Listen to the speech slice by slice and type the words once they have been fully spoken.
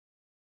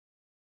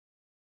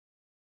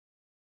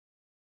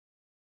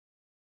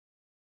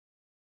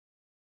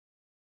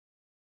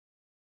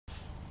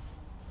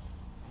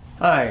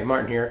Hi,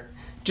 Martin here.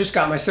 Just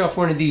got myself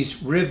one of these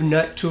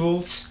Rivnut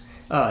tools,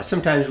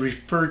 sometimes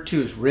referred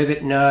to as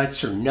Rivet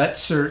Nuts or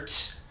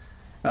Nutserts.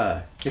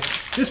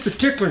 This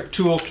particular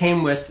tool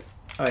came with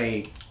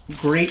a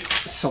great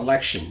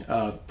selection,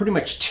 pretty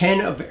much 10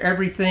 of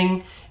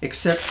everything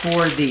except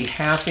for the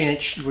 1/2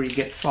 inch where you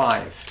get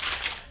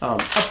 5. I'll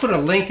put a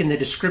link in the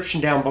description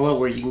down below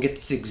where you can get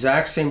this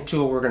exact same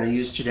tool we're going to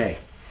use today.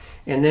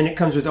 And then it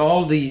comes with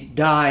all the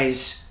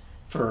dies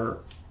for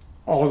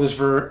all of this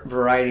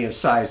variety of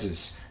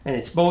sizes, and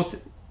it's both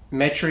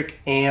metric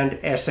and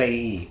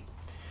SAE.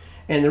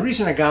 And the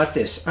reason I got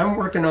this, I'm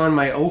working on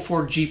my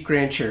 04 Jeep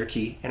Grand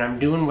Cherokee, and I'm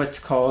doing what's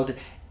called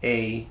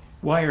a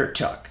wire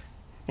tuck,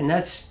 and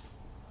that's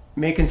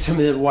making some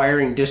of the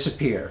wiring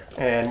disappear.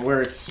 And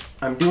where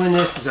I'm doing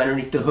this is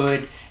underneath the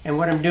hood, and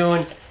what I'm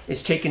doing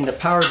is taking the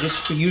power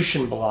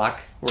distribution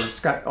block where it's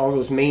got all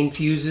those main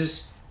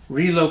fuses,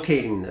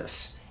 relocating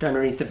this to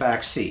underneath the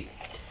back seat.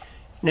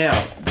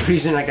 Now, the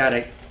reason I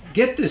gotta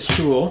get this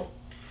tool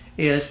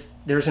is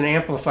there's an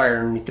amplifier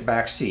underneath the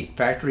back seat,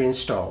 factory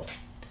installed.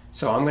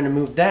 So I'm going to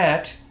move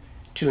that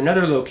to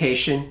another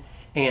location,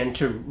 and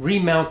to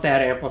remount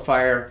that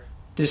amplifier,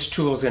 this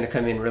tool is going to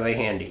come in really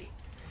handy.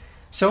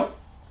 So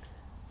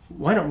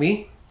why don't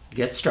we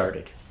get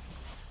started?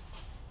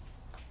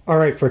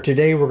 Alright, for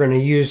today we're going to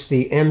use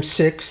the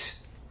M6.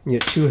 You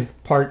get 2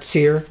 parts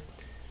here.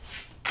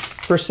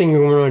 First thing we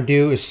want to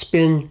do is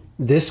spin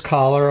this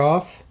collar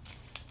off.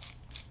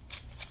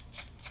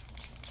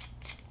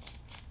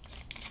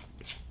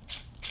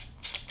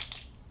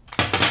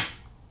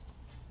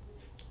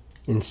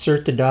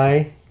 Insert the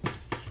die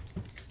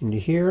into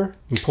here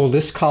and pull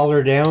this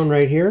collar down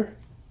right here.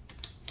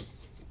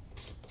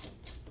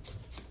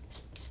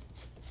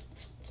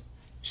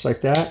 Just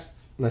like that.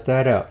 Let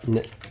that out.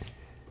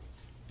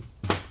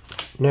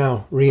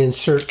 Now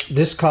reinsert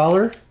this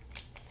collar.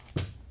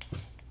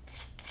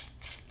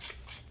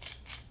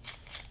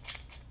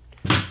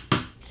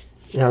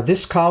 Now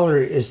this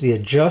collar is the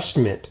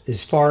adjustment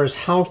as far as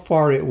how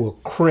far it will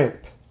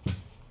crimp.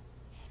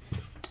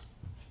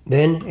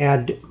 Then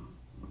add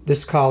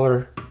this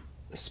collar,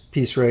 this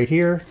piece right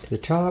here to the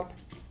top.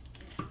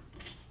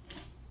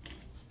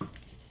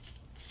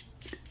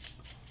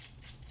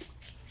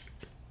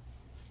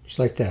 Just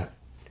like that.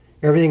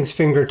 Everything's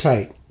finger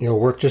tight. It'll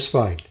work just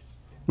fine.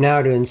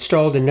 Now to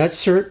install the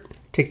nutsert,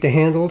 take the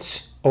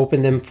handles,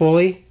 open them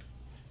fully.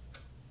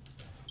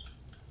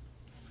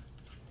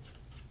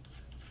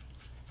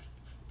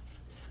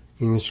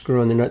 You can screw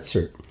on the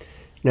nutsert.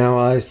 Now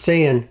I was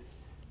saying,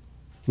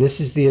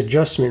 this is the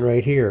adjustment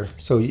right here.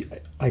 So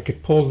I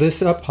could pull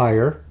this up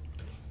higher.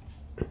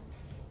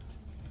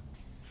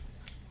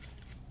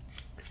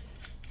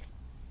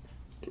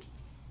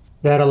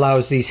 That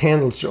allows these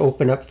handles to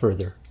open up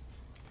further.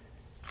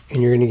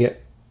 And you're going to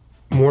get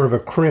more of a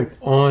crimp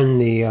on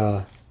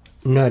the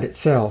nut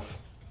itself.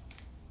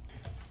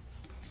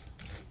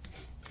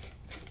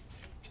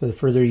 So the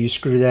further you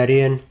screw that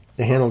in,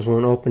 the handles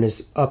won't open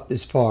up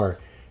as far.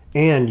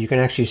 And you can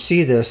actually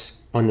see this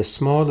on the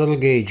small little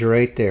gauge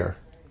right there.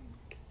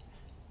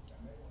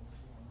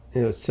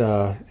 It's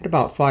at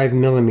about 5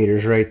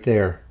 millimeters right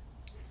there.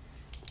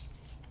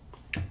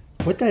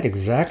 What that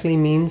exactly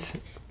means,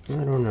 I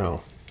don't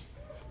know.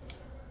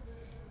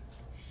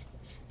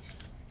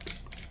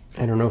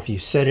 I don't know if you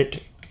set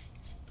it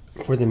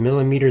for the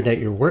millimeter that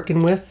you're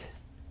working with.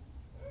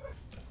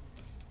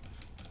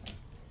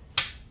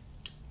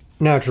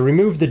 Now to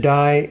remove the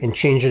die and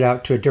change it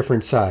out to a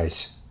different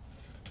size.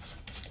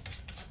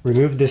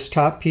 Remove this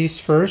top piece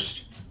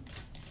first.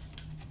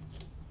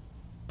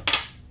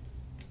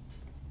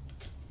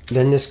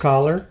 Then this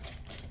collar.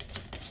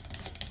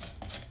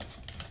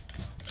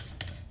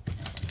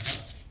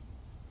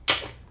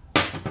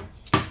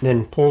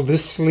 Then pull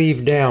this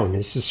sleeve down.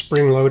 This is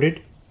spring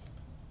loaded.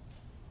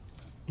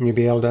 And you'll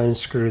be able to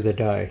unscrew the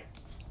die.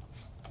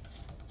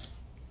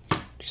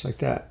 Just like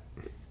that.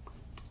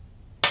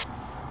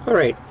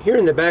 Alright, here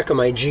in the back of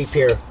my Jeep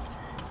here,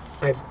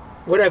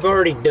 what I've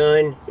already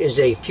done is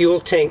a fuel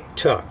tank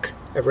tuck.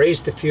 I've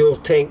raised the fuel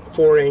tank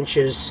 4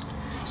 inches,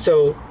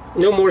 so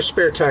no more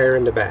spare tire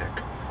in the back.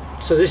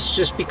 So this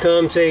just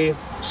becomes a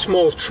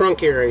small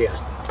trunk area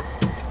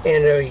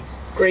and a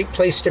great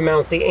place to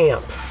mount the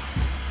amp.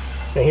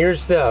 Now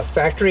here's the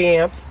factory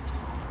amp.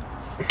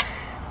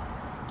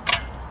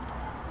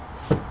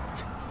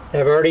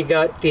 I've already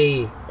got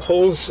the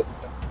holes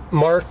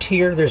marked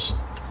here. There's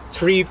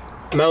 3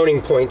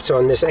 mounting points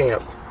on this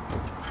amp.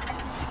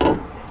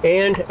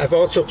 And I've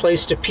also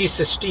placed a piece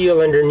of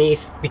steel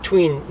underneath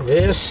between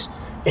this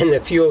and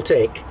the fuel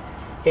tank.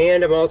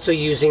 And I'm also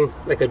using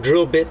like a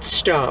drill bit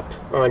stop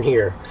on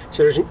here.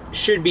 So there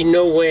should be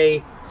no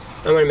way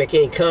I'm going to make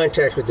any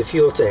contact with the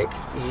fuel tank.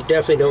 You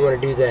definitely don't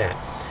want to do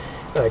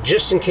that.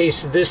 Just in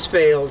case this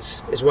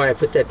fails is why I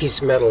put that piece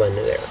of metal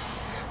into there.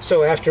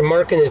 So after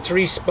marking the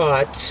 3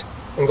 spots,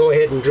 I'm go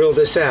ahead and drill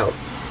this out.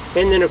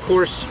 And then of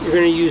course you're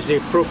going to use the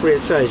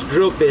appropriate size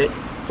drill bit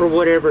for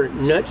whatever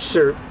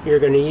nutsert you're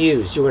going to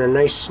use. You want a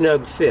nice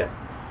snug fit.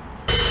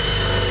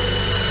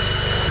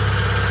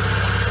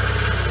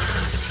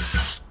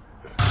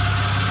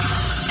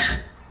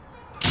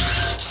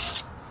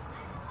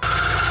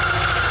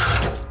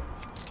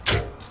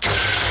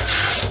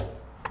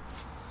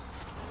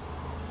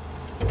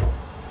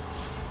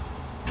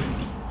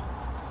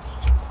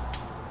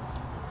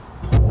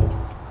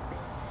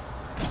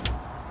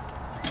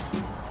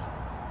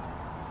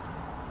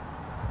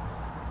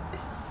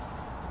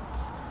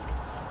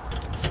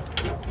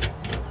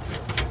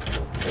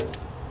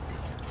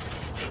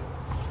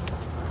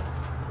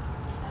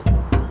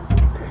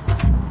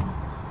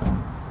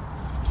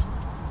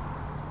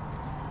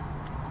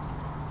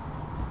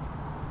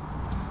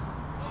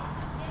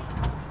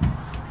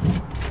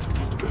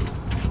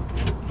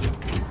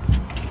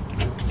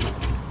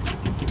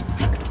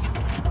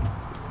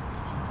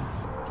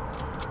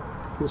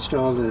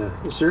 install the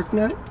Nutsert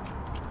nut.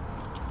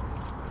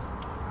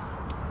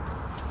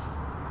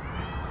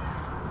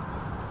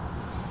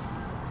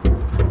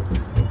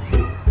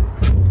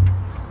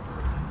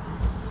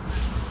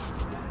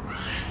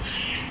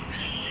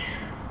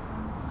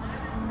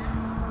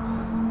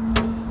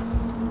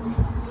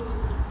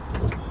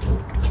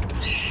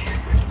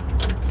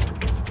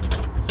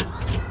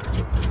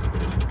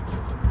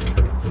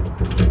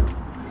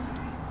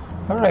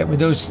 Alright, with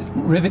those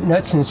rivet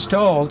nuts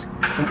installed,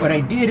 what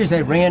I did is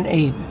I ran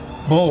a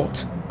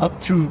bolt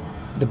up through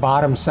the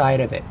bottom side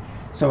of it.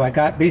 So I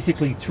got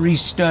basically 3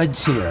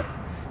 studs here.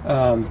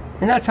 And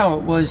that's how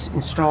it was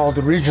installed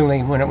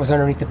originally when it was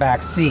underneath the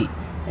back seat.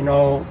 And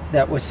all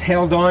that was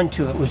held on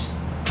to it was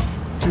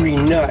 3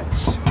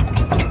 nuts.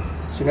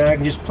 So now I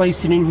can just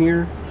place it in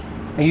here.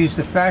 I used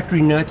the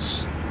factory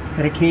nuts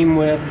that it came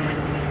with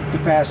to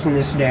fasten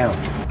this down.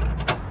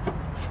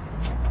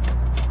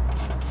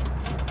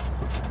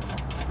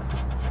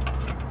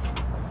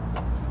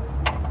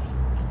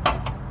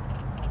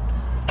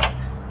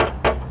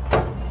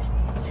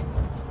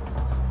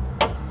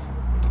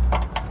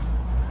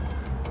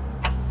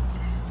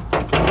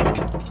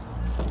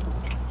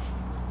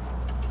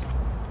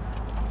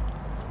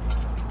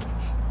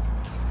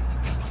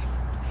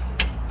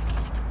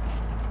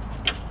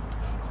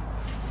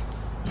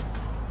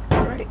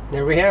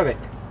 There we have it.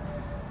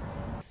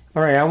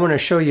 Alright, I want to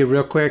show you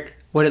real quick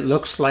what it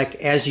looks like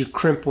as you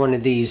crimp one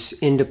of these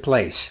into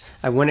place.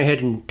 I went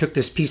ahead and took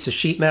this piece of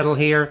sheet metal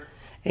here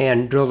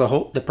and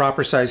drilled the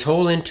proper size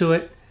hole into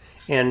it.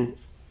 And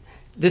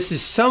this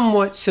is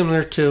somewhat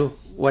similar to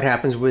what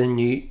happens when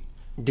you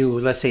do,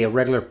 let's say, a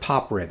regular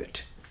pop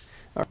rivet.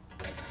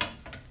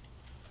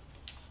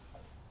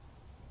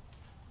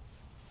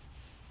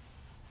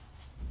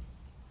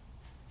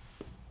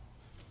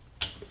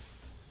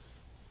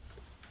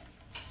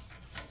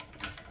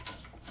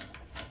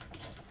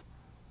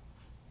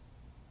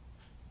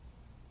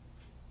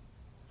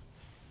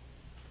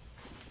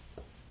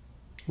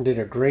 Did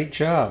a great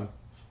job.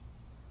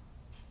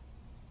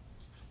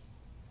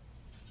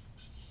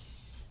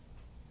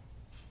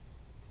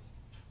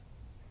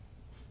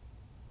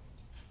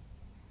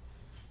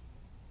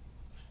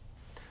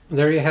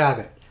 There you have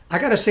it. I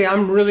gotta say,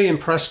 I'm really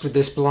impressed with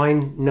this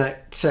blind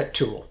Nutserts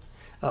tool.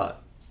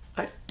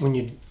 When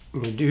you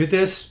do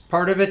this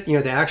part of it, you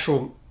know, the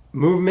actual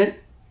movement,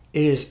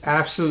 it is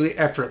absolutely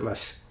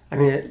effortless. I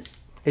mean,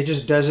 it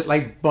just does it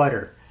like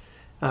butter.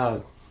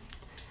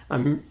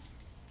 I'm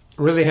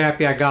really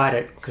happy I got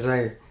it, because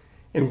I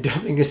am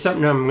definitely, it's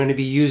something I'm going to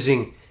be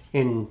using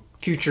in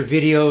future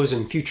videos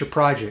and future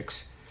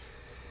projects.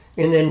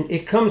 And then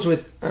it comes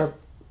with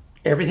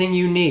everything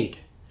you need.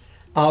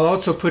 I'll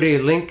also put a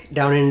link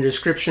down in the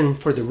description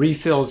for the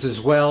refills as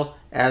well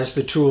as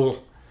the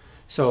tool,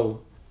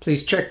 so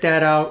please check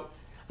that out.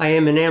 I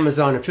am an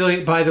Amazon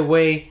affiliate, by the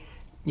way.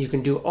 You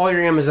can do all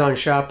your Amazon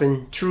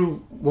shopping through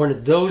one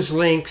of those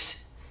links,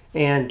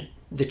 and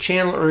the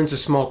channel earns a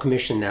small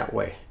commission that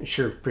way. I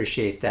sure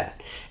appreciate that.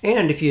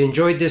 And if you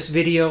enjoyed this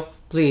video,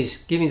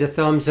 please give me the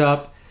thumbs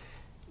up.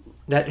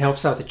 That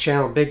helps out the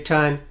channel big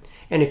time.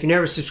 And if you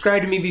never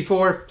subscribed to me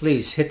before,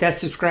 please hit that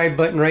subscribe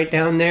button right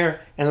down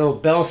there and a little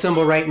bell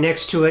symbol right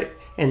next to it,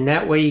 and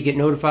that way you get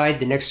notified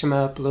the next time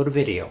I upload a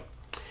video.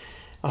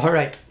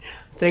 Alright,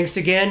 thanks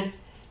again,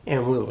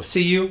 and we will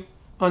see you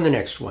on the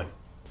next one.